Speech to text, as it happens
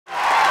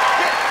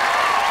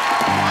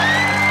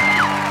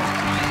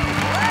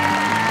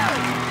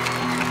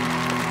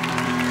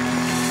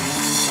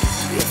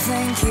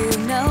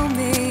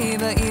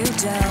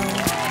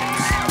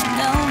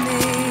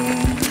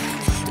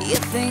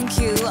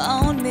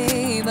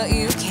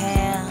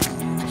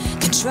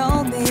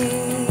control me.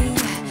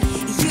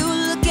 You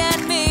look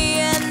at me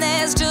and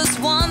there's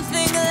just one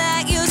thing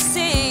that you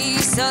see.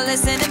 So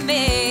listen to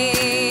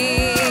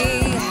me.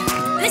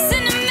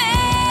 Listen to me.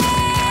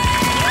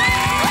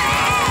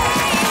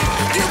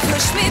 You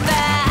push me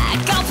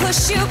back, I'll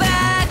push you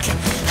back.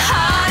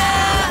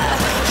 Harder,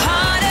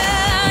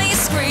 harder. You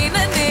scream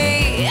at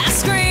me, I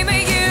scream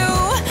at you.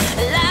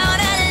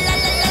 Louder, la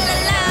la la la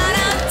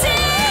louder. I'm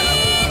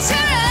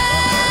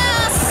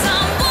dangerous,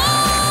 I'm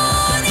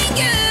warning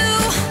you.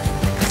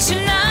 But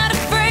you're not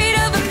afraid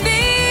of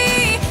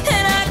me,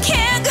 and I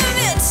can't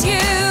convince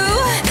you.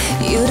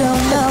 You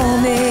don't know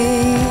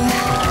me.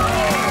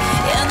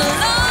 And the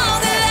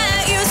longer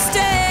that you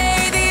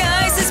stay, the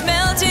ice is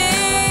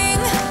melting,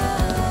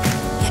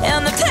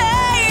 and the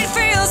pain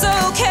feels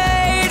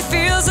okay. It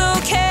feels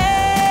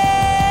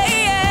okay.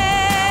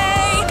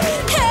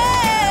 Hey.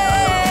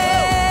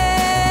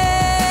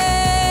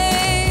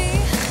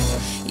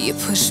 You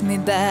push me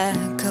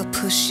back, I'll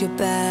push you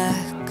back.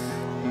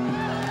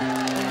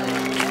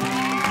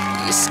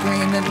 You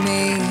scream at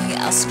me,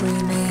 I'll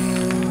scream at you.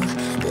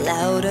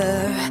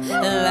 Louder,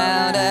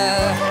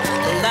 louder,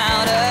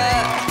 louder,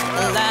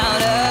 louder,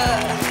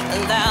 louder,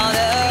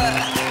 louder,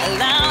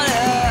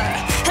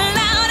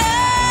 louder, louder.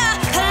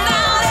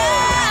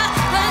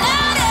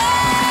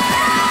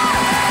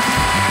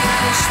 You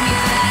push me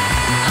back,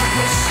 I'll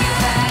push you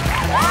back.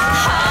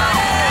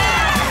 Harder,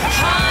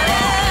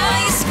 harder.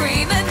 You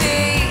scream at me,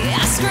 I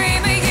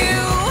scream at you.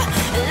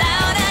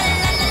 Louder,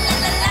 la la la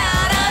la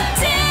louder.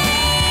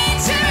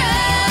 Dangerous,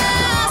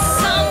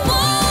 I'm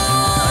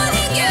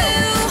warning you.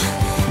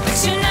 But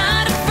you're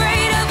not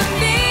afraid of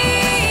me,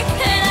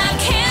 and I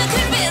can't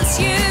convince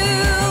you.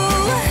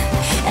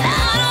 And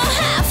I don't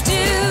have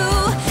to.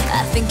 I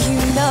think you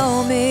know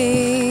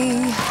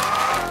me.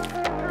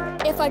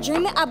 If I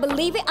dream it, I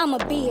believe it, I'ma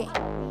be it.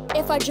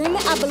 If I dream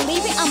it, I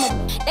believe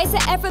it, They say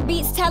effort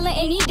beats talent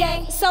any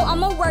day. So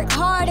I'ma work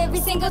hard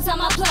every single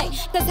time I play.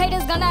 Cause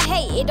haters gonna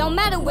hate, it don't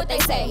matter what they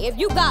say. If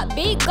you got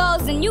big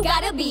goals, then you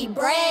gotta be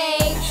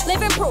brave.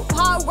 Living proof,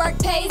 hard work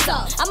pays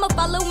off. I'ma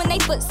follow in they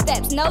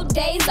footsteps, no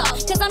days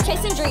off. Cause I'm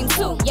chasing dreams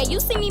too. Yeah,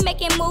 you see me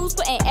making moves,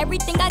 putting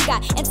everything I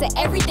got into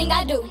everything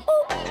I do.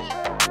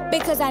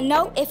 Because I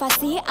know if I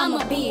see it,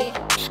 I'ma be it.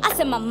 I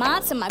set my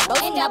mind to my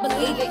goals and I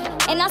believe it.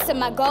 And I set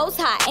my goals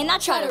high and I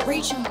try to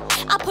reach them.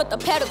 I put the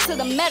pedal to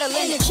the metal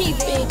and achieve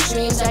it. Big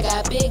dreams, I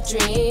got big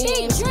dreams.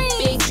 Big dreams.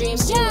 Big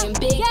dreams, doing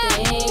big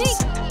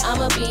things.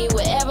 I'ma be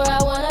wherever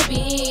I wanna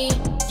be.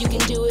 You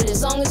can do it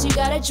as long as you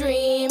got a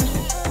dream.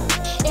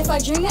 If I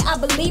dream it, I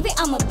believe it,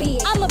 I'ma be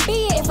it. I'ma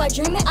be it. If I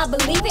dream it, I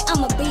believe it,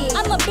 I'ma be it.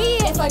 I'ma be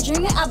it. If I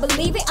dream it, I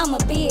believe it, I'ma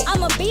be it.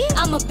 I'ma be it.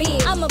 I'ma be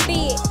it. I'ma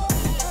be it.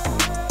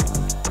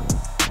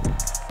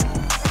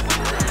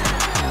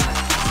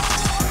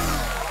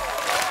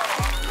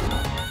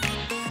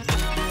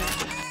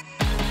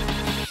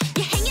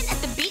 You're hanging at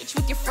the beach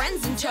with your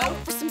friends in tow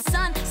for some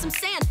sun, some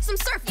sand, some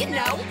surf, you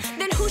know.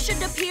 Then who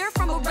should appear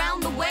from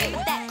around the way?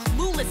 That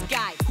clueless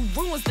guy who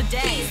ruins the day.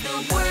 He's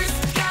the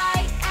worst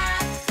guy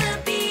at the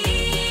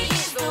beach.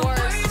 He's the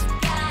worst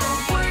guy.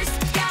 The worst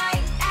guy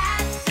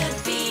at the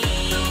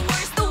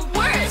beach. The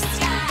worst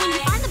guy. When you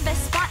find the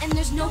best spot and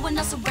there's no one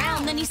else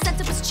around, then he sets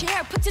up his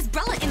chair, puts his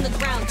umbrella in the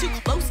ground, too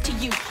close to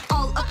you,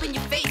 all up in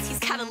your face. He's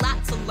got a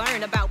lot to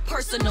learn about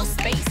personal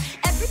space.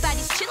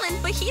 Everybody's chilling,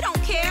 but he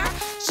don't care.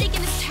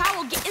 Shaking his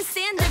towel, getting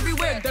sand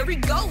everywhere. There he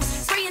goes,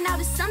 spraying out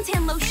his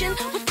suntan lotion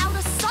without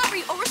a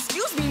sorry or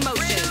excuse me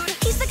motion.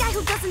 He's the guy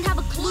who doesn't have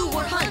a clue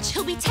or hunch.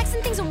 He'll be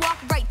texting things and walk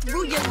right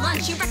through your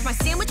lunch. He wrecked my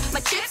sandwich, my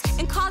chips,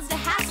 and caused a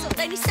hassle.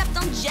 Then he stepped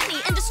on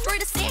Jenny and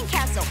destroyed a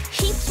sandcastle.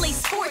 He plays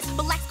sports,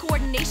 but lacks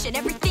coordination.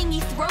 Everything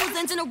he throws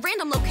ends in a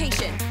random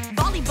location.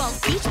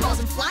 Volleyballs, beach balls,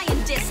 and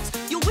flying discs.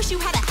 You'll wish you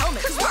had a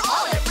helmet, cause we're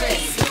all at risk.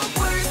 He's the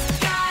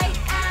worst guy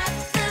at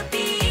the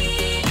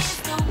beach.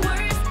 He's the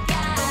worst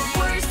guy. The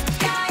worst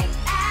guy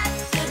at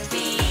the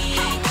beach.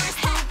 The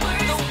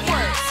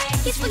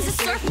worst. He swings a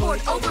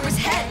surfboard over his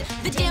head.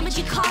 The damage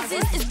he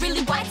causes is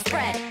really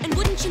widespread. And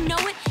wouldn't you know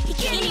it, he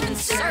can't even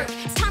surf.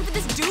 It's time for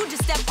this dude to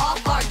step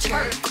off our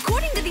turf.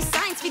 According to these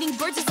signs, feeding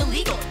birds is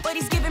illegal, but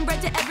he's giving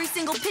bread to every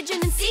single pigeon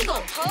and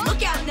seagull.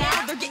 Look out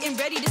now, they're getting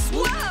ready to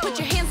swoop. Put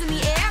your hands in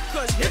the air,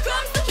 cause here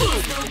comes the heat.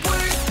 He's the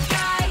worst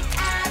guy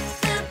at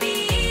the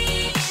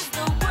beach. He's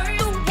the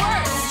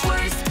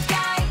worst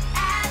guy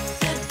at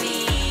the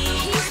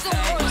beach. He's the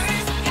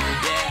worst guy.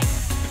 Yeah,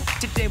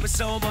 today was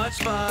so much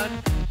fun.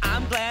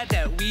 I'm glad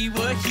that we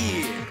were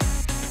here.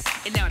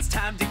 And now it's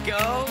time to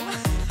go.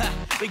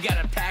 We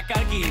gotta pack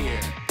our gear.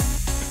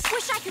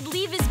 Wish I could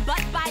leave his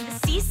butt by the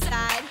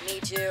seaside. Me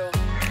too.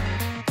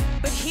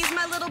 But he's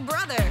my little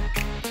brother,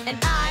 and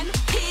I'm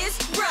his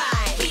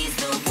bride. He's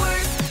the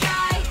worst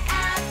guy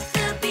at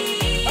the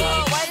beach.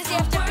 Oh, why does he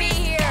have to be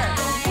here?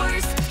 The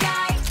worst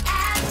guy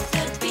at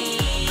the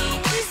beach.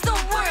 He's the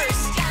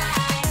worst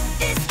guy.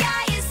 This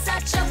guy is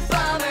such a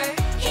bummer.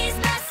 He's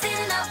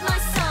messing up my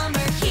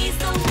summer. He's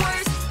the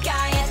worst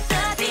guy at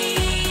the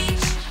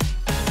beach.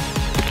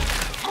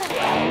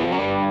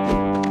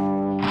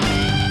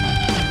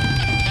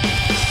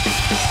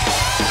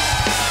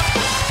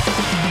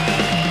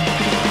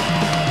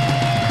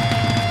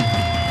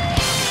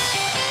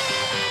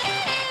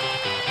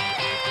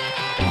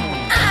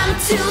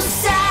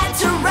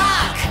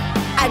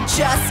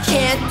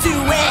 can't do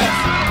it.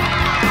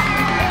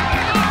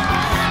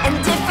 And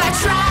if I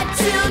tried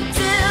to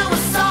do a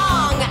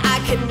song, I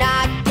could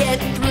not get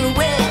through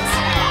it.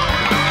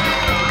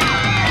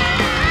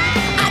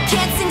 I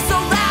can't sing so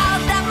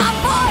loud that my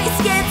voice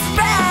gets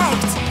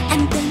wrecked,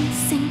 and then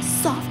sing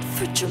soft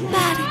for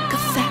dramatic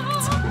effect.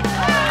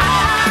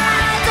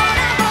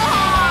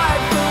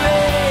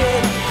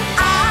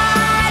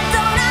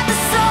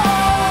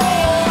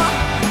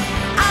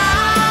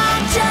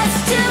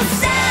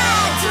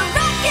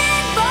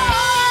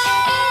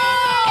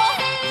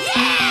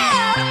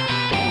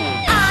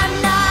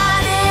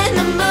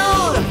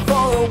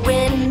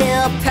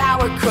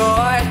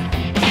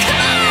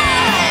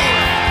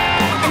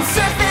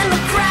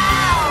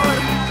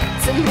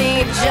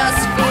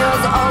 Just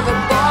feels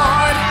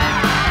overboard.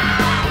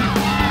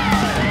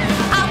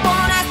 I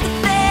won't ask the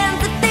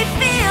fans if they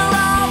feel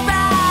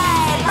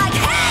alright. Like,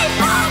 hey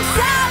folks,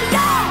 how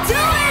y'all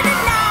doing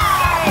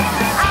tonight?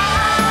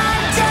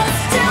 I'm just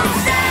too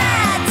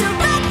sad to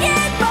rock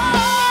and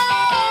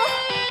roll.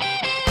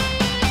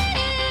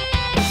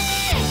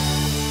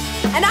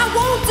 And I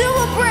won't do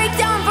a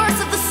breakdown verse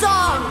of the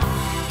song,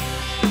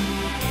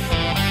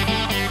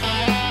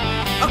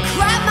 or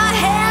clap my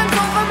hands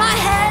over my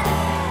head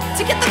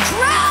to get the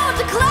crowd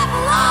to clap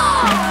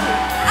along.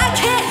 I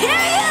can't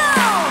hear you.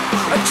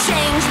 Or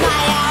change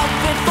my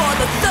outfit for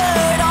the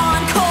third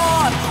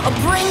encore, or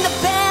bring the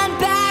band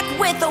back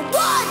with a 1, 2,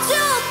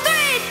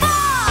 3, 4.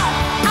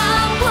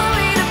 I'm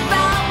worried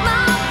about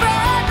my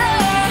brother,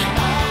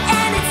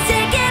 and it's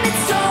taking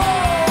its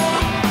toll.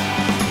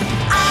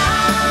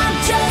 I'm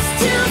just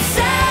too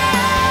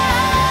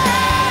sad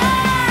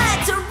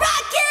to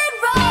rock and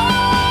roll.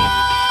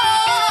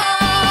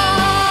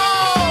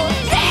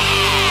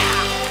 Yeah!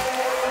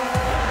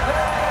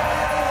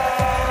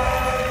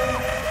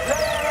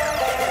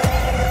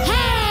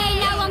 Hey,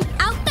 now I'm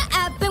out the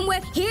app and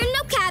we're here,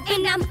 no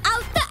capping. I'm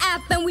out the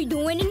app and we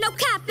doing it, no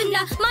capping.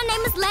 My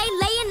name is Lay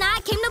and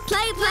I came to play.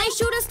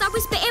 Shooter star, we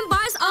spitting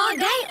bars all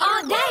day,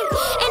 all day.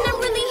 And I'm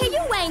really here,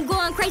 you ain't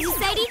going crazy,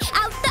 Sadie.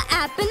 Out the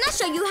app and I'll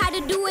show you how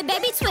to do it,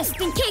 baby. Twist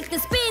and kick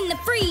and spin the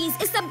freeze.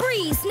 It's a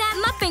breeze, snap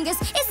my fingers.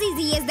 It's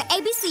easy as the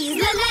ABCs.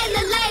 Lay, lay,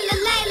 lay, lay,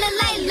 lay, lay,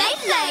 lay, lay,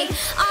 lay.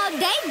 All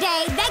day,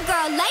 day, that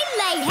girl lay,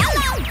 lay.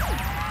 Hello.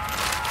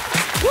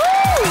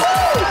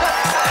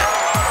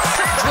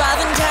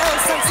 Driving down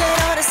Sunset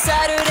on a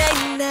Saturday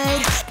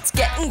night. It's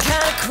getting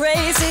kinda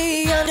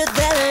crazy under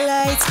the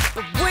lights,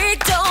 but we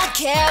don't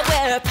care,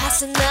 we're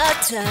passing the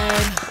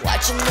time,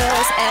 watching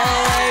those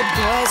LA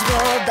boys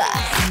roll by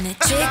in the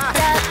cheeked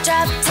out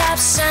drop top,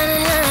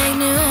 shining like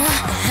new.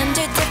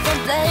 100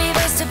 different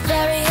flavors to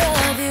vary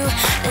your view.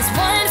 There's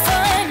one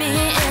for me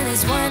and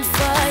there's one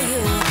for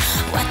you,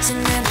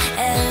 watching them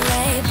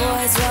LA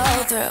boys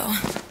roll through.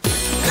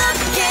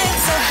 Looking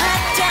so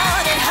hot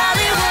down in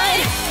Hollywood,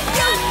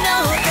 you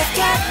know they've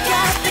got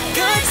the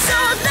goods, so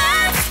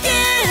let's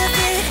give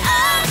it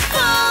up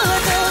for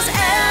those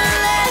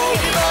LA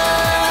boys.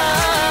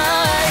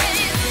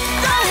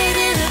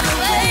 Riding the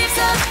waves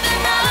up in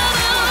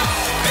Malibu,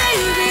 they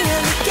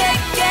really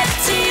can't get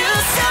to you,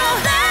 so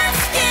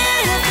let's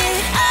give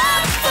it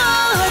up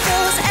for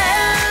those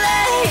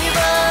LA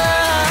boys.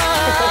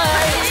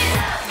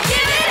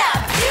 Give it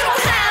up, you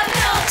don't have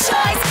no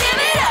choice. Give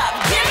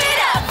it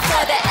up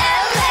for the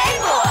LA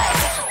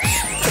boys.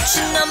 Put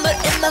your number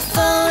in my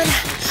phone,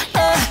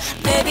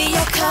 maybe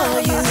I'll call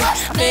you,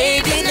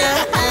 maybe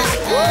not.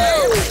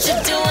 What you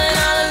doing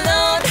all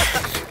alone?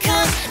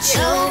 Come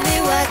show me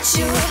what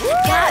you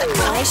got,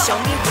 boy. Show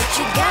me what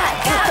you got,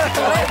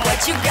 boy. What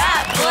you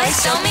got, boy?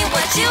 Show me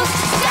what you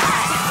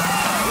got.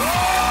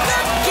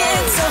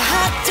 Looking so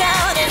hot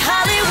down in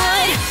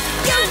Hollywood,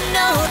 you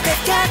know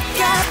they've got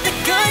the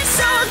goods,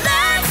 so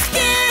let's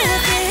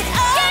give it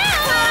up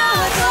for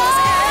those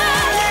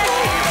LA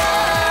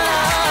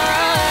boys.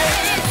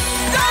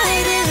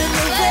 Riding the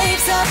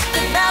waves up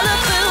in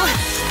Malibu,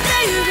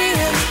 they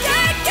really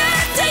can't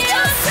get to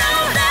you, so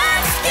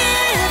let's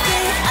give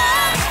it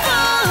up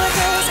for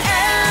those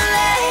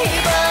LA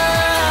boys.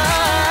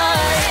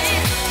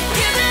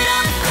 Give it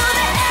up for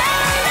the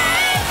LA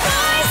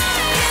boys.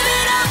 Give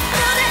it up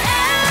for the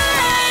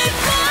LA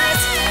boys.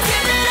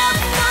 Give it up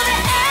for the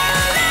LA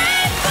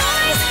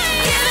boys.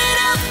 Give it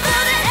up for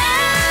the LA boys. Give it up for the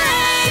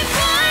LA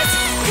boys.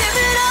 Give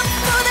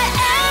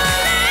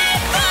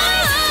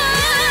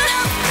it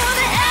up for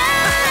the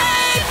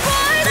LA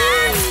boys.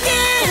 Let's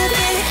give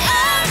it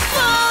up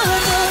for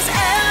those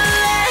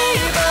LA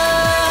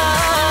boys.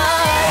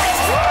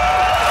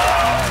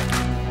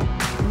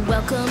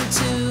 Welcome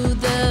to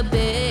the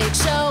big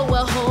show, a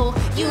whole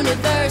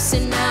universe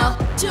in now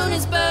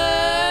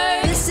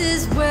Tunesburg. This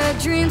is where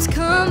dreams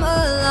come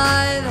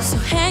alive. So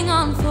hang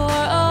on for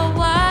a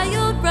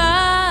wild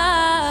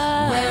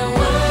ride. Where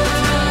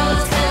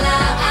worlds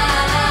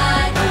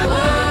collide,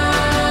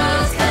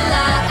 worlds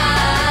collide,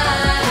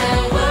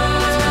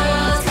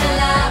 worlds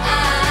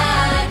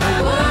collide,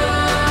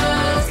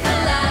 worlds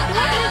collide.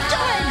 What are you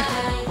doing?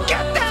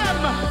 Get them!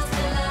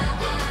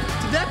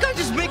 Did that guy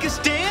just make us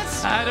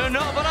dance? I don't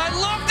know, but I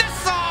love this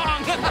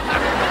song!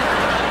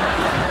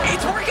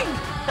 It's working!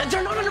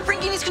 They're not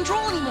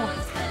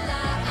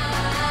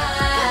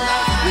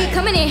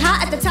coming in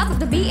hot at the top of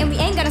the beat, and we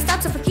ain't gonna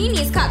stop till bikini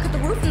is caught. Cut the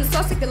roof from the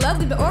source, like the love,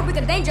 leave the orb with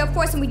a danger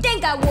force, and we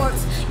ain't got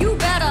warps. You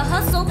better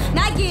hustle,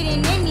 not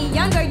getting any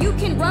younger. You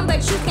can run,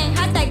 but you can't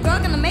hide that girl,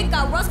 gonna make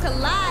our worlds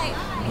collide.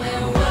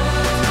 When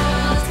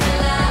worlds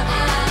collide,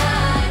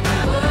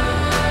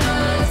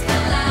 worlds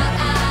collide.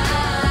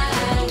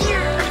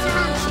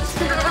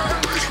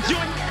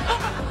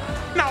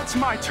 Now it's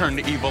my turn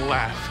to evil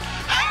laugh.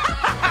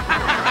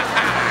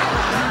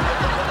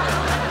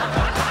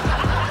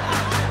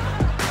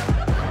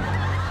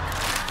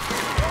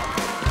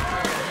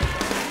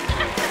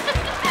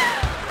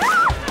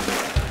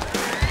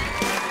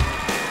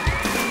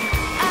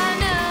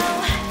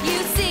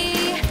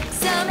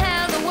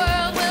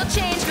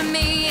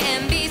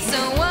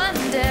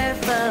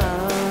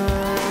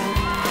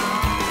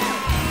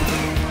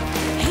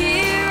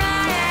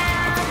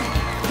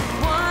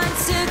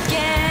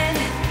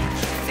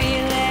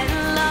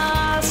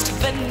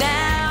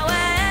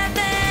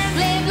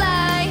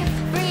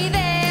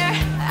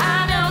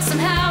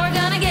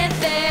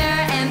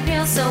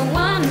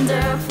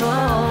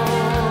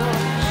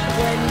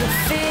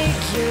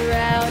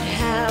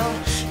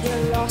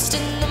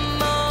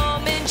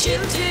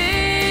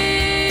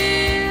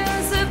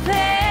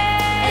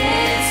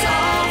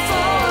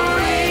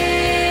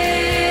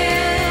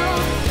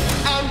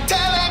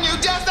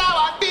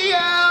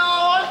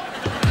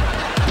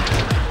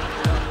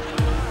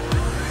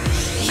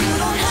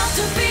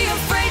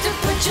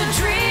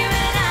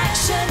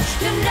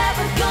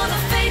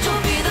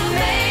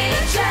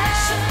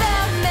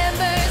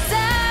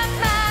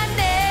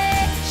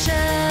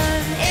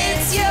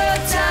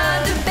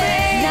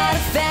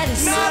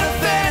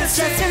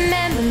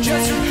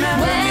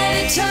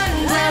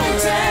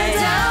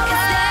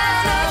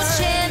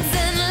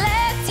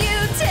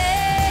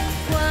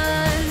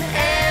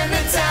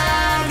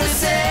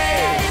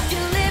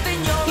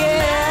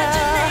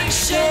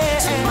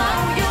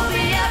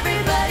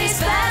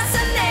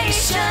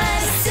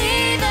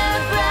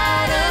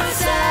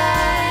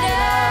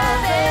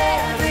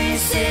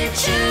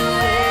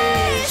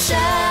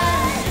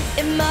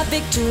 In my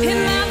victory,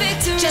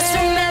 just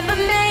remember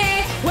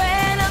me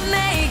when I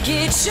make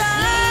it shine.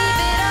 Leave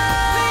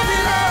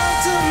it all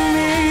to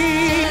me.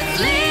 Just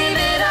leave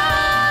it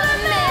all to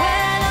me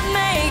when I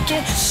make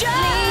it shine.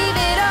 Leave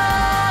it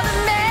all to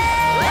me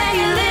when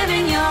you live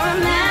in your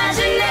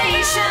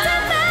imagination.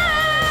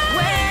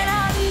 When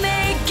I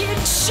make it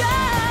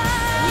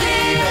shine.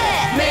 Leave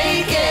it,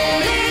 make it,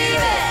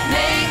 leave it,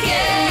 make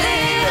it,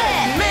 leave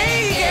it,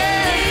 make it,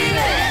 leave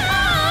it.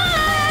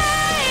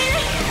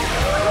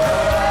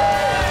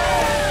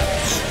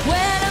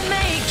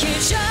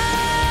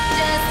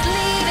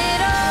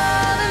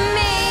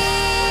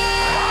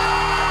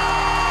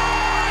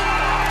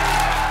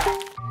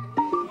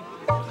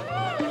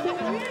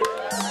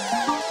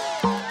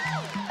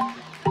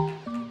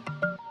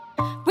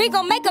 We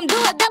gon' make them do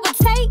a double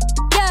take,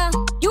 yeah.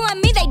 You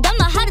and me, they don't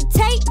know how to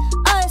take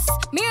us.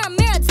 Mirror,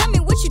 mirror, tell me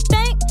what you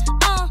think.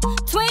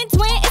 Twin,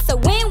 twin, it's a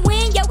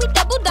win-win, yeah. We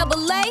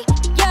double A,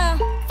 yeah.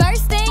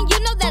 First thing, you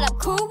know that I'm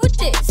cool with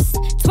this.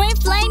 Twin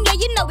flame, yeah,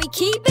 you know we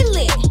keep it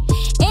lit.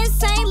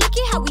 Insane, look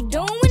at how we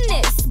doing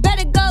this.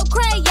 Better go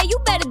cray, yeah, you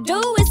better do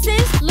it,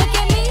 sis. Look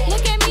at me,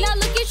 now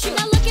look at you,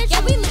 now look at you.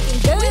 Yeah, we looking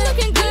good, we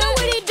looking good. You know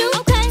what it do?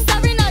 Okay,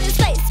 sorry, all this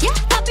face, yeah.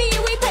 Copy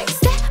and we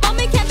paste, on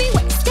me can't be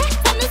wasted.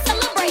 Time to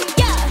celebrate,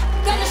 yeah.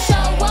 Gonna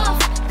show off,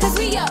 cause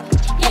we up.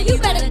 Yeah, you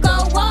better go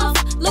off,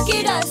 look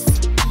at us.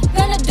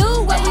 Gonna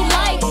do what we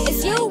like,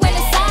 it's you and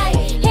the side.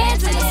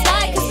 Hands in the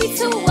sky, cause we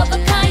two of a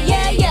kind,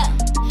 yeah, yeah.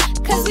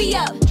 Cause we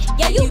up,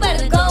 yeah, you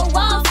better go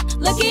off,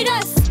 look at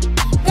us.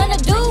 Gonna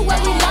do what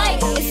we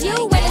like, it's you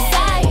and the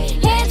side.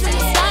 Hands in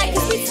the sky,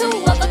 cause we two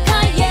of a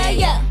kind, yeah,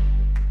 yeah.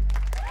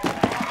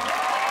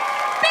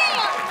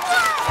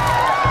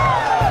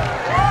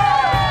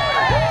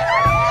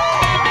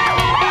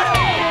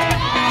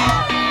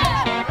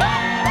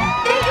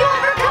 Thank you all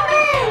for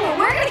coming!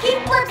 We're gonna keep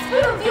Flip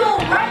Spoon Fuel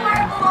right where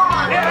it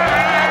belongs!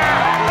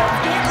 Let's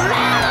get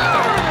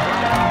loud!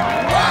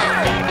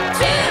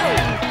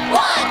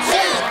 1,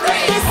 2,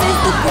 3, This is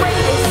the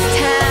greatest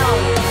town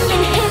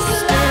in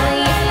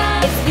history.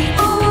 It's the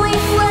only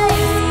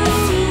place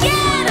to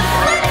get a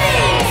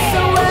living.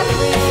 So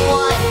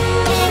everyone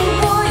in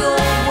Royal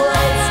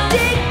Woods,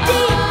 dig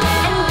deep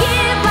and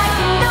give like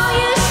you know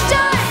you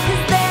should.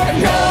 'Cause there's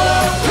no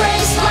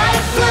place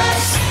like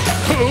Flips.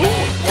 Who?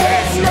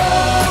 There's no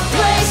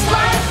place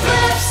like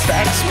Flips.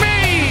 That's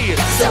me!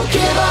 So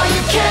give all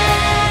you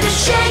can to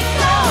shake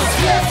those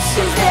hips.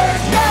 'Cause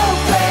there's no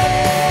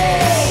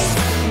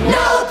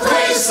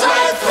place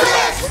like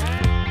Flips.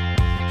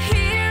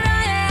 Here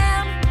I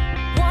am,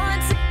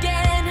 once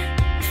again,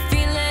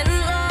 feeling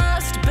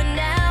lost, but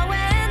now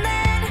and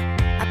then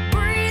I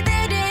breathe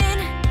it in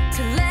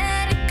to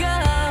let it go.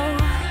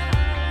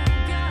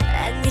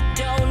 And you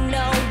don't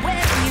know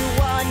where you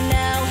are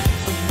now,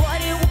 but what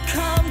it will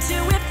come to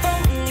if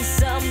only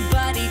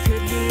somebody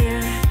could hear.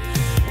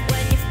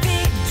 When you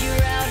figure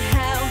out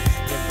how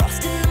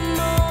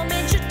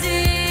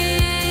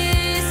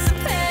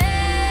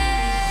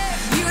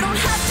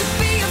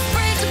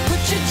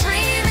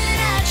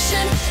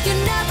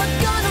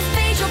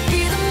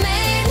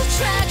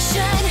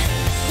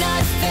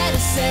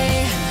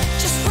say,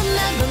 just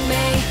remember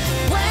me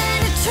when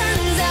it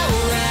turns out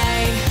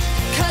right.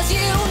 'Cause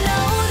you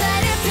know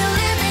that if you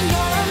live in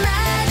your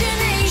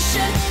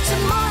imagination,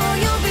 tomorrow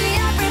you'll be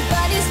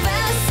everybody's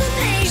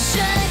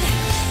fascination.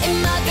 In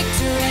my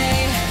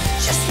victory,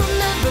 just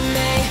remember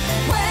me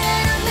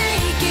when I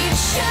make it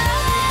shine.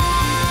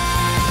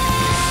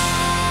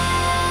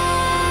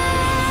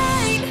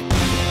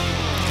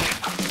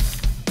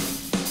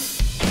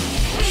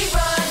 We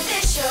run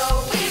this show,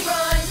 we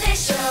run this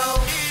show.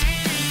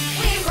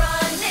 We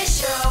run this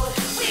show,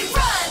 we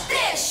run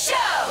this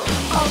show.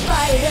 All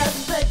fired up,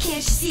 but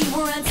can't you see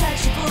we're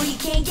untouchable? You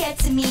can't get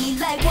to me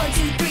like 1,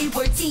 2, 3,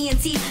 we're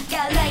TNT.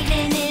 Got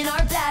lightning in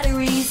our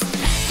batteries.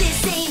 This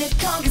ain't a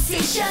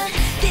conversation,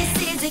 this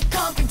is a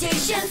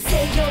confrontation.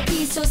 Say your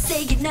piece, so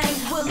say goodnight.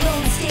 We'll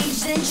own the stage,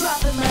 then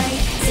drop a mic.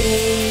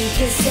 Take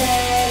a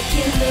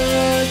second,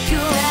 look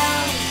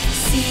around,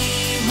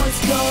 see what's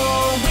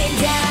going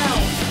down.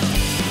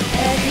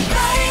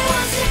 Everybody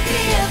wants to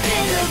be up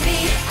in the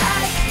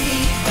VIP,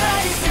 but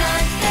it's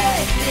not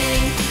their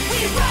thing. We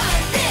run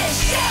this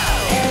show.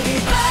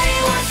 Everybody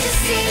wants to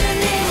see the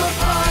name up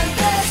on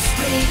the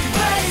screen,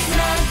 but it's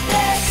not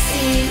their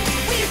scene.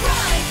 We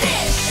run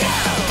this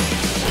show.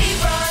 We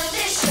run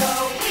this show.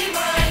 We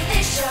run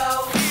this show.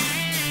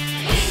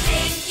 We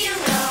think you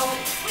know.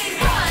 We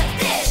run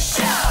this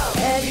show.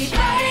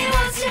 Everybody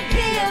wants to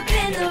be up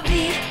in the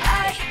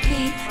VIP,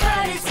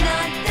 but it's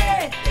not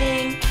their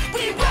thing.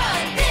 We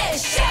run this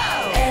show.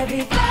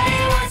 Everybody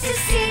wants to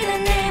see the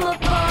name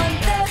up on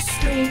the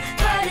screen,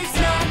 but it's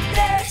not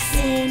their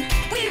scene.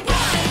 We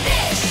run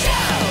this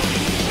show.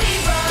 We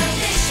run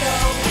this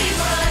show. We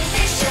run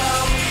this show.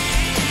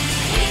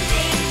 We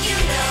think you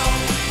know.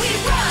 We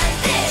run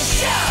this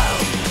show.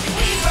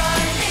 We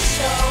run this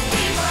show.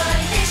 We run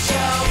this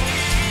show.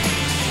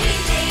 We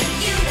think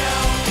you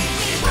know.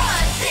 We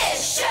run this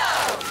show.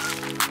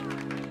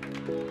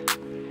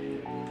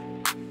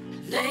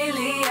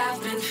 Lately I've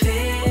been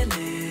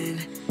feeling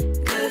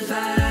good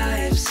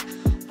vibes.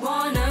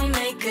 Wanna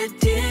make a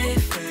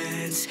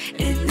difference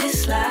in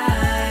this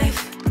life.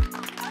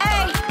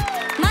 Hey,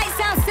 might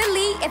sound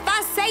silly if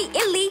I say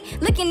illy.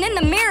 Looking in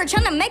the mirror,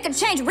 trying to make a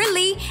change,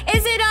 really.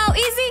 Is it all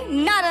easy?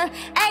 Nada.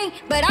 Hey,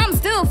 but I'm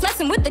still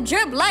flexing with the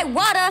drip like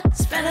water.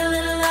 Spread a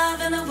little love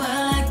in the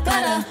world like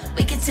butter.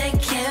 We can take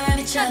care of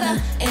each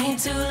other. Ain't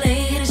too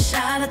late, hit a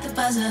shot at the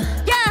buzzer.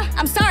 Yeah,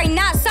 I'm sorry,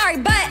 not sorry,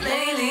 but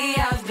Lately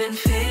I've been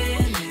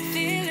feeling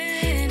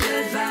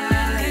good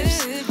vibes.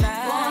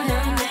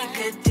 Wanna make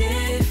a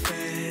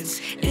difference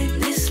in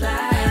this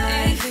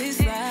life.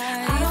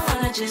 I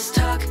wanna just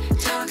talk.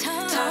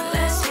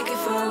 Let's take it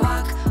for a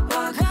walk.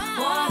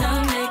 Wanna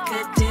make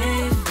a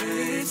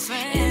difference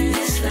in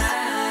this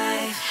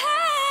life.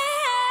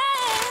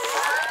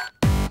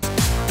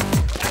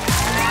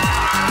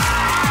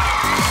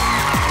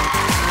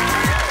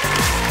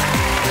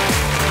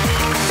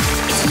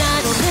 It's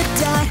 9 on the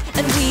dot,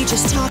 and we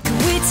just talk and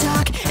we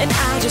talk. And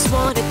I just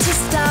wanted to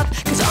stop,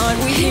 'cause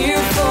aren't we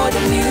here for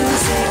the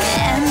music?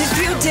 And if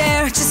you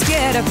dare, just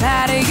get up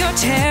out of your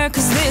chair,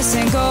 'cause this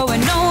ain't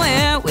going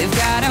nowhere. We've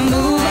gotta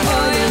move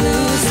or you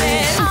lose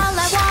it. All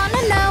I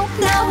wanna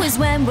know is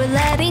when we're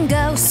letting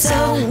go, so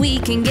we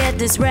can get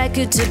this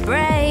record to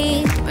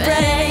break.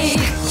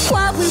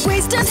 Why we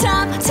waste our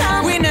time?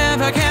 We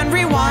never can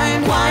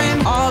rewind.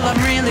 All I'm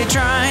really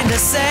trying to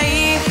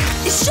say,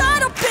 You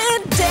shut up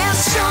and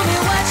dance, show me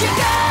what you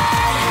got.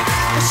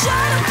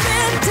 Shut up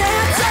and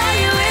dance, are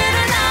you in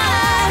or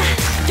not?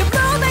 You're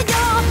moving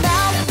your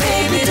mouth,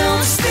 baby,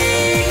 don't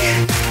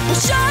speak. Well,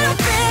 shut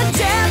up and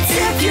dance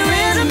if you're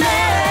into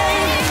me.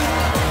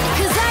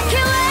 'Cause I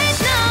can't wait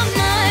no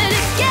more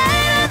to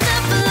get on the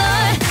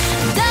floor.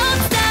 Don't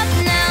stop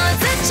now,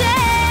 it's a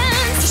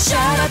chance.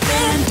 Shut up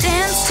and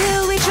dance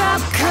till we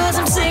drop, 'cause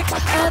I'm sick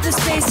of the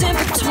space in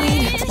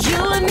between.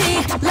 You and me,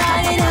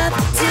 light it up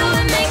till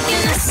we're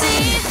making a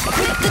scene.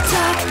 Quit the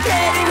talk,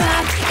 let it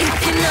rock, if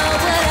you know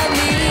what I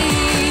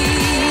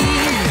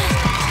mean.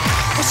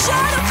 Well,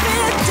 shut up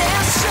and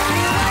dance, show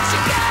me what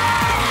you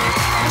got.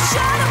 Well,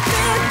 shut up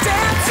and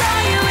dance,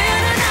 are you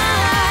in or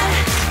not?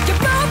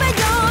 You're moving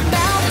your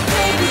mouth,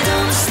 baby,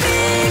 don't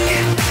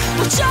speak.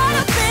 Well, shut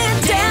up and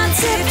dance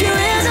if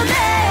you're into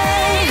me.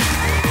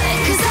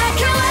 'Cause I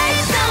can't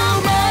wait no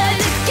more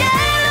to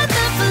get on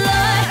the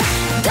floor.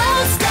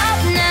 Don't stop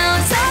now,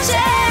 it's our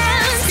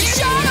chance.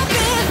 Shut up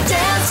and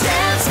dance,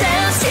 dance,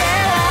 dance, yeah.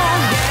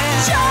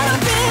 Shut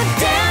up and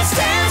dance,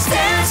 dance,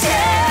 dance,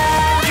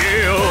 yeah.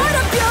 Put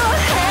up your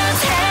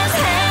hands, hands,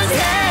 hands,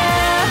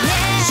 yeah.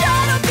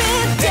 Shut up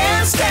and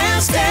dance,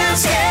 dance,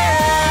 dance,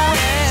 yeah.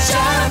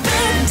 Shut up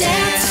and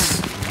dance.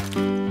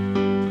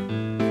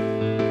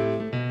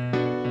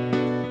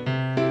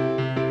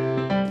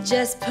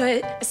 Just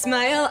put a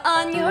smile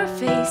on your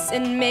face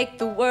and make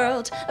the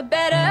world a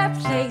better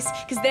place,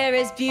 'cause there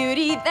is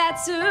beauty that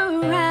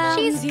surrounds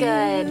She's you.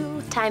 good.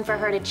 Time for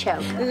her to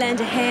choke. Lend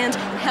a hand,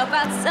 help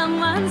out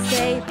someone,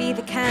 say, be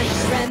the kind of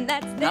friend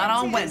that's there not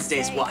on to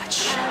Wednesday's say, watch.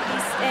 I'll be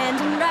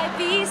standing right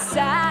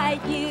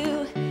beside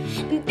you.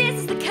 And this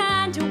is the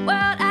kind of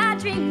world I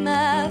dream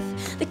of,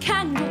 the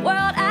kind of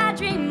world I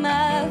dream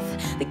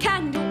of, the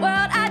kind of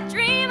world I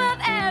dream of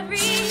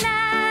every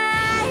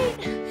night.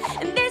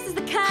 And this is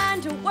the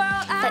kind of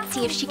world I Let's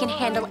see if she can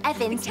handle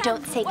Evan's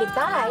Don't Say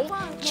Goodbye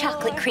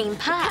chocolate cream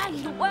pie.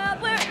 The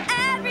world where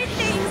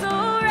everything's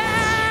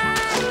alright.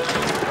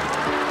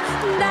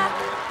 Da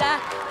da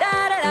da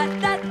da da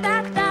da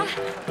da da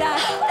da.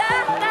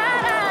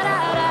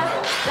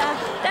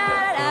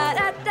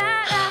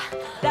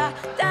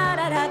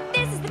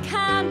 This is the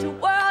kind of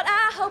world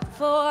I hope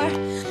for,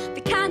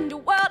 the kind of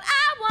world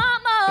I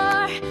want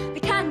more, the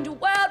kind of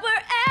world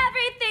where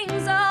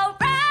everything's alright.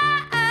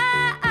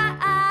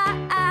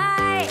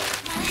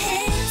 My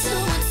hands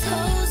on my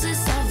toes,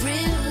 it's all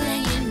real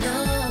and you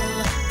know,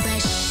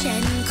 fresh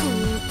and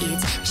cool,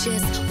 it's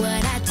just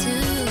what I do.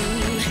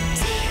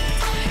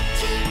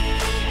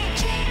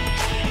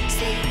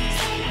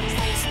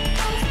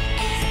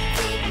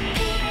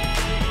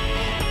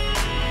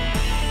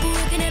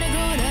 Working at a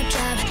grown-up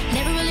job,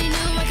 never really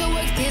knew I could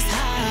work this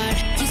hard.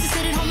 Used to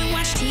sit at home and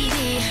watch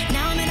TV,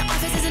 now I'm in the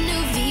office as a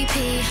new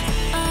VP.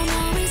 I'm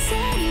always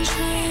setting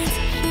trends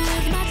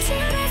with my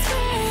two best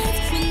friends.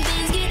 When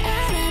things get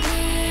out of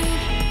hand,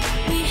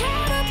 we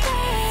have a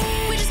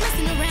plan. We're just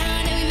messing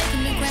around and we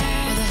making the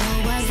ground for the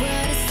whole wide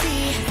world to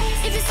see.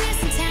 If you see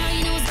us in town,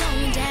 you know what's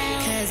going down,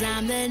 'cause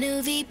I'm the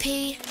new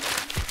VP.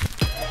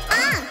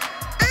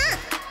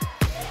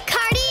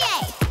 Cartier.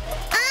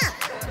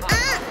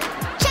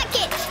 Check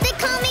it. They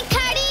call me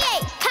Cartier.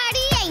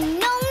 Cartier.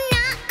 No,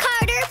 not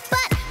Carter,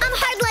 but I'm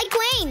hard like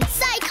Wayne.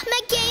 Psych,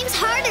 my game's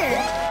harder.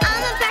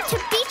 I'm about to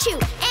beat you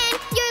and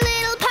your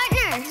little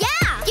partner.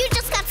 Yeah, you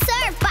just got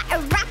served by a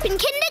rapping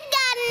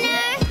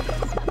kindergartner.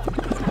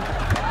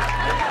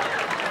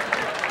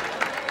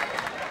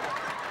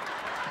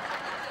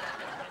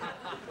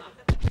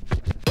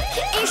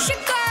 It's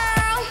your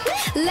girl,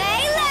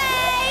 Lay.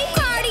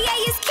 Cartier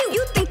is cute.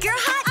 You think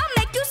you're hot? I'll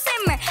make you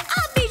simmer.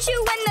 I'll beat you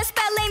in the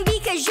spelling bee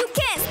 'cause you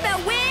can't spell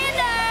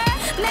winner.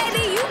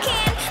 Maybe you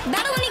can.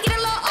 Better when you get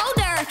a little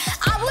older.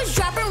 I was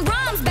dropping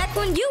rhymes back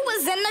when you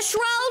was in the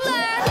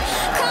stroller.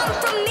 Come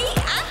from me,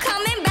 I'm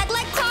coming back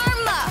like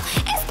karma.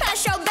 It's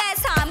past your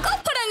bedtime. Go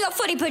put on your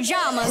footy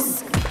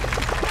pajamas.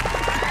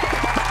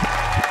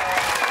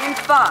 In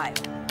 5,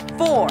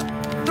 4,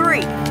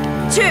 3,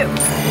 2.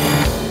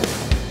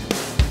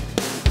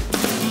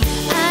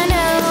 I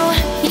know,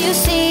 you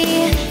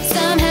see,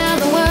 somehow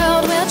the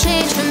world will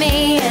change for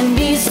me and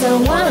be so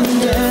wonderful.